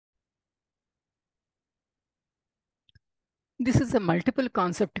This is a multiple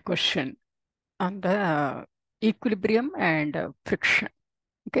concept question on the equilibrium and friction.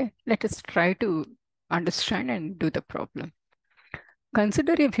 Okay, let us try to understand and do the problem.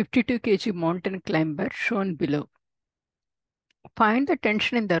 Consider a 52 kg mountain climber shown below. Find the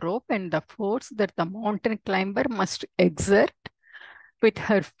tension in the rope and the force that the mountain climber must exert with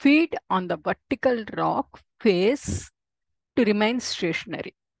her feet on the vertical rock face to remain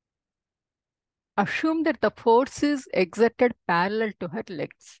stationary. Assume that the force is exerted parallel to her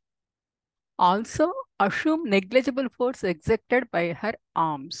legs. Also, assume negligible force exerted by her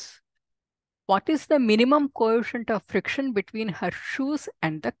arms. What is the minimum coefficient of friction between her shoes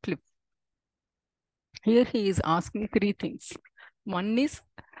and the cliff? Here he is asking three things. One is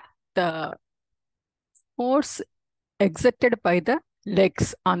the force exerted by the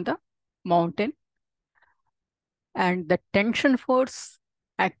legs on the mountain and the tension force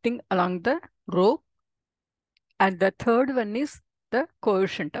acting along the rope. And the third one is the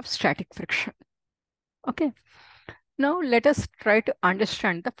coefficient of static friction. Okay. Now let us try to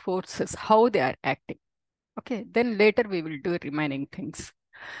understand the forces, how they are acting. Okay, then later we will do remaining things.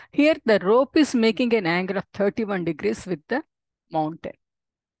 Here the rope is making an angle of 31 degrees with the mountain.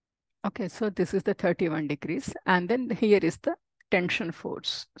 Okay, so this is the 31 degrees. And then here is the tension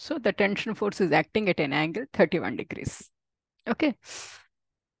force. So the tension force is acting at an angle 31 degrees. Okay.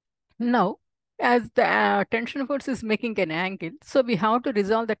 Now, as the tension force is making an angle, so we have to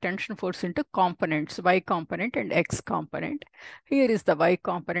resolve the tension force into components, y component and x component. Here is the y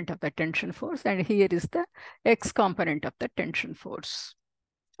component of the tension force, and here is the x component of the tension force.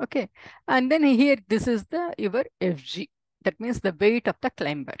 Okay, and then here, this is the your Fg, that means the weight of the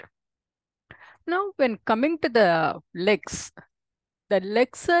climber. Now, when coming to the legs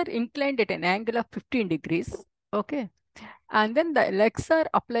are inclined at an angle of 15 degrees. Okay, and then the legs are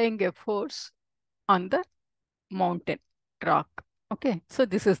applying a force on the mountain rock. Okay, so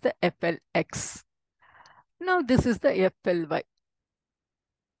this is the FLX. Now this is the FLY.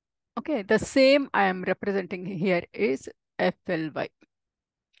 Okay, the same I am representing here is FLY.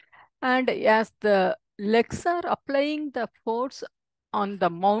 And as the legs are applying the force on the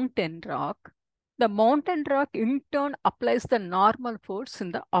mountain rock in turn applies the normal force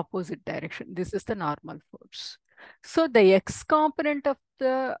in the opposite direction. This is the normal force. So the X component of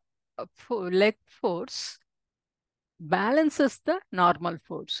the leg force balances the normal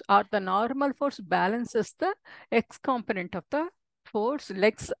force, or the normal force balances the X component of the force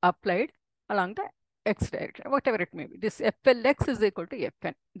legs applied along the X direction, whatever it may be. This FLX is equal to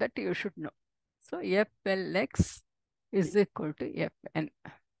Fn, that you should know. So FLX is equal to Fn,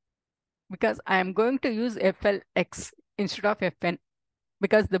 because I am going to use FLX instead of Fn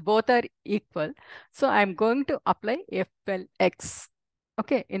because the both are equal. So I'm going to apply FLX,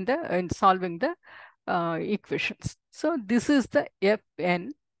 okay, in solving the equations. So this is the Fn.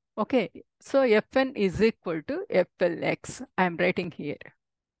 Okay, so Fn is equal to FLX. I'm writing here.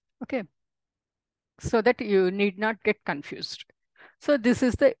 Okay, so that you need not get confused. So this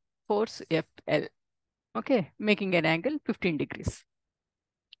is the force FL. Okay, making an angle 15 degrees.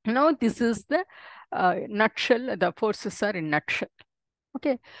 Now this is the nutshell. The forces are in nutshell.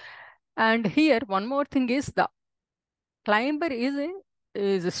 Okay, and here one more thing is the climber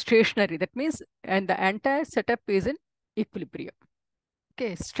is stationary. That means, and the entire setup is in equilibrium.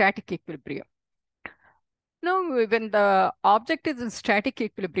 Okay, static equilibrium. Now, when the object is in static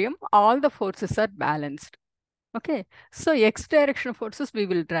equilibrium, all the forces are balanced. Okay, so x direction forces we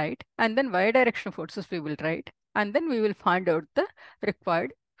will write, and then y direction forces we will write, and then we will find out the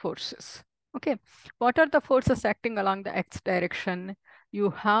required forces. Okay, what are the forces acting along the x direction? You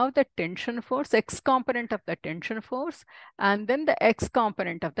have the tension force, x component of the tension force, and then the x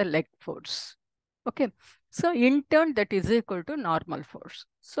component of the leg force. Okay, so in turn that is equal to normal force.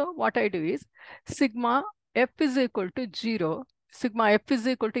 So what I do is sigma F is equal to 0, sigma F is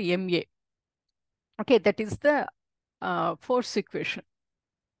equal to ma. Okay, that is the force equation.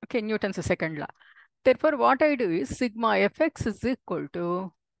 Okay, Newton's second law. Therefore, what I do is sigma Fx is equal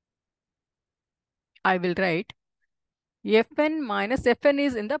to, I will write Fn minus Fn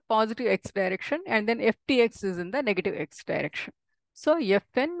is in the positive x direction, and then Ftx is in the negative x direction. So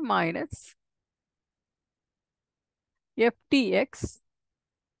Fn minus Ftx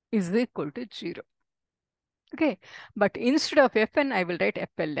is equal to 0. Okay, but instead of Fn, I will write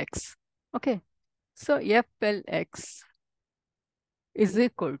FLX. Okay, so FLX is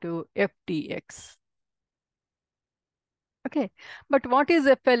equal to Ftx. Okay, but what is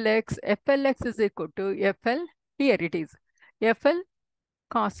FLX? FLX is equal to FL, here it is, FL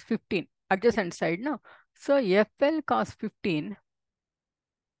cos 15, adjacent side now. So FL cos 15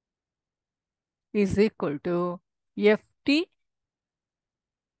 is equal to ft,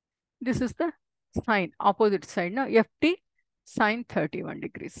 this is the sine, opposite side. Now ft sine 31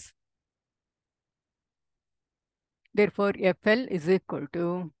 degrees. Therefore, FL is equal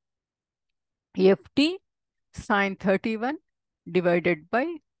to ft sine 31 divided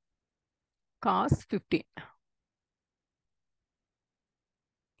by cos 15.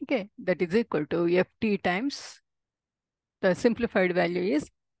 Okay, that is equal to ft times, the simplified value is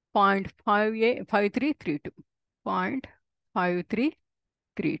 0.5332.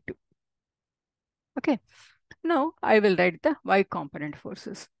 0.5332. Okay, now I will write the y component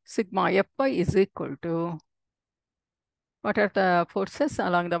forces. Sigma Fy is equal to, what are the forces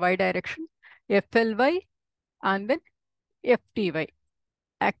along the y direction? Fly and then Fty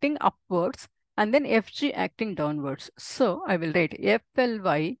acting upwards and then Fg acting downwards. So I will write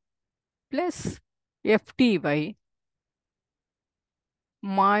Fly plus Fty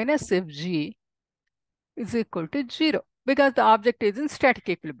minus Fg is equal to 0 because the object is in static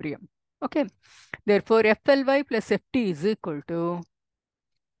equilibrium. Okay, therefore Fly plus Ft is equal to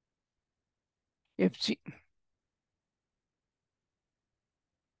Fg.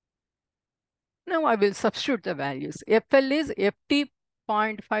 Now I will substitute the values. FL is Ft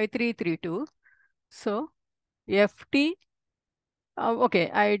 0.5332. So Ft,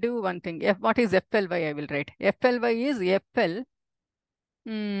 okay, I do one thing. What is Fly? I will write. Fly is Fl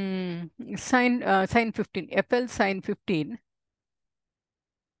sine 15. Fl sine 15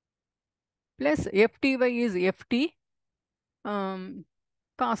 plus Fty is Ft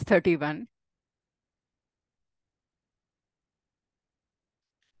cos 31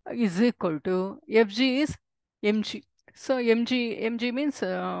 is equal to Fg is mg. So mg means,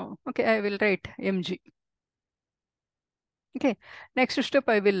 okay, I will write mg. Okay, next step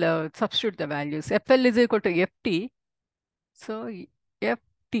I will substitute the values. Fl is equal to Ft. So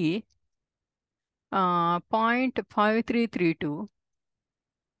Ft 0.5332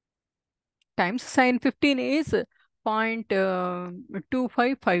 times sine 15 is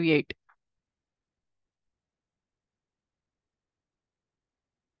 0.2558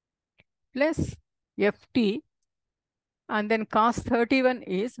 plus Ft and then cos 31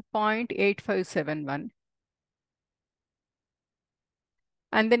 is 0.8571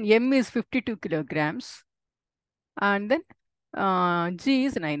 and then m is 52 kilograms and then g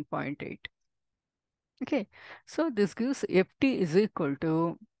is 9.8. Okay, so this gives Ft is equal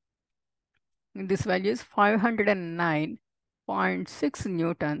to, this value is 509.6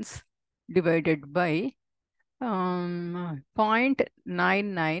 newtons divided by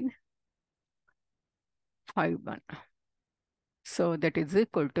 0.9951. So that is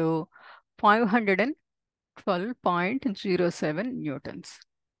equal to 512.07 newtons.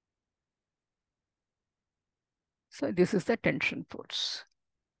 So this is the tension force.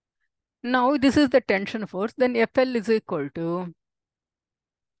 Now this is the tension force, then FL is equal to,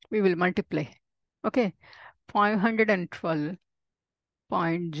 we will multiply. Okay,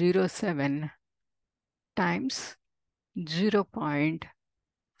 512.07 times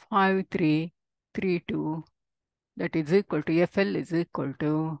 0.5332, that is equal to, FL is equal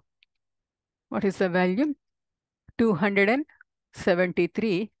to, what is the value?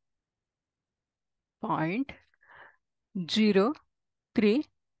 273.03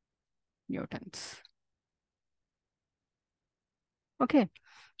 newtons. Okay,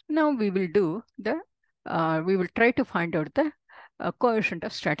 now we will do the, we will try to find out the coefficient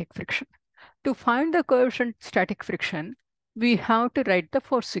of static friction. To find the coefficient static friction, we have to write the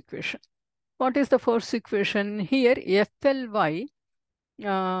force equation. What is the force equation? Here Fly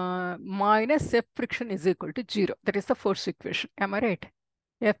minus F friction is equal to 0. That is the force equation. Am I right?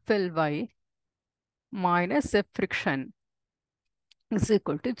 Fly minus F friction is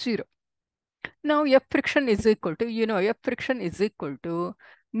equal to 0. Now F friction is equal to, F friction is equal to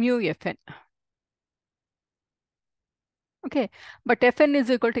mu Fn. Okay, but Fn is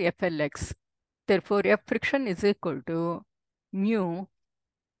equal to Flx. Therefore, F friction is equal to mu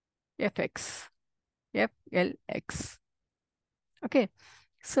Fx, Flx. Okay,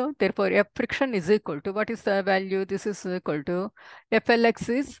 so therefore F friction is equal to, what is the value? This is equal to, Flx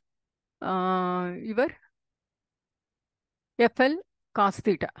is your Fl cos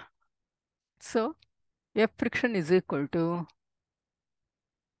theta. So F friction is equal to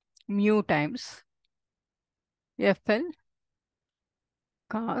mu times Fl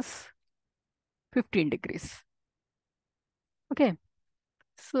cos 15 degrees. Okay,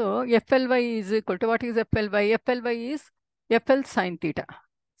 so Fly is equal to, what is Fly? Fly is Fl sin theta.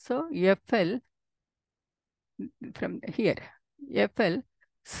 So Fl from here, Fl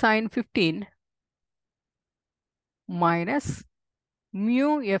sin 15 minus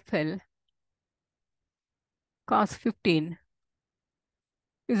mu Fl cos 15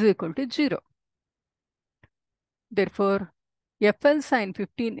 is equal to 0. Therefore, FL sin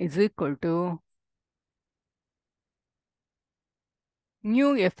 15 is equal to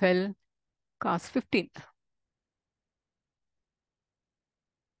mu FL cos 15.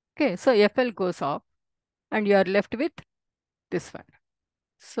 Okay, so FL goes off and you are left with this one.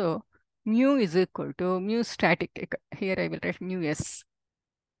 So mu is equal to mu static. Here I will write mu S.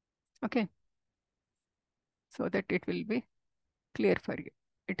 Okay, so that it will be clear for you.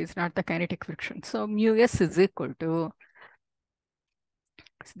 It is not the kinetic friction. So mu S is equal to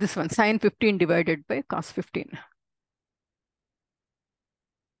this one, sin 15 divided by cos 15.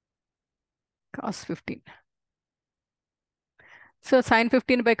 Cos 15. So sin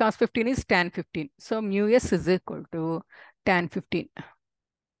 15 by cos 15 is tan 15. So mu S is equal to tan 15.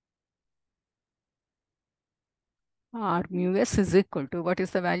 Or mu S is equal to, what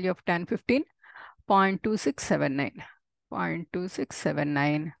is the value of tan 15? 0.2679.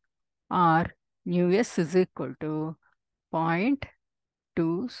 0.2679 or mu S is equal to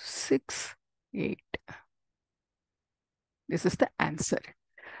 0.268. This is the answer.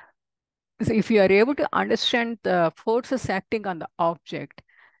 So if you are able to understand the forces acting on the object,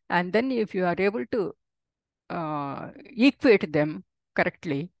 and then if you are able to equate them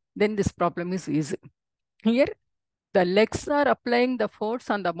correctly, then this problem is easy. Here, the legs are applying the force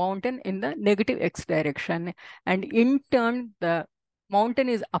on the mountain in the negative x direction, and in turn, the mountain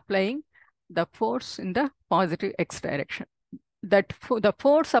is applying the force in the positive x direction. The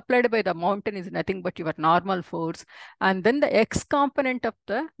force applied by the mountain is nothing but your normal force, and then the x component of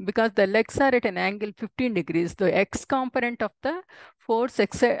because the legs are at an angle 15 degrees, the x component of the force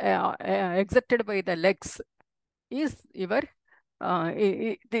exerted by the legs is your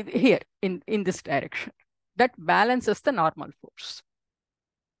here in this direction. That balances the normal force.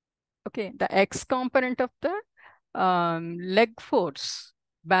 Okay, the x component of the leg force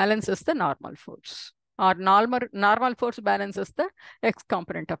balances the normal force, or normal force balances the x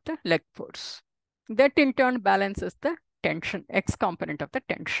component of the leg force. That in turn balances the tension, x component of the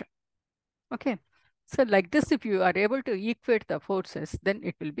tension. Okay, so like this, if you are able to equate the forces, then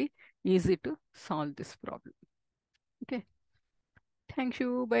it will be easy to solve this problem. Okay, thank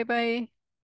you, bye bye.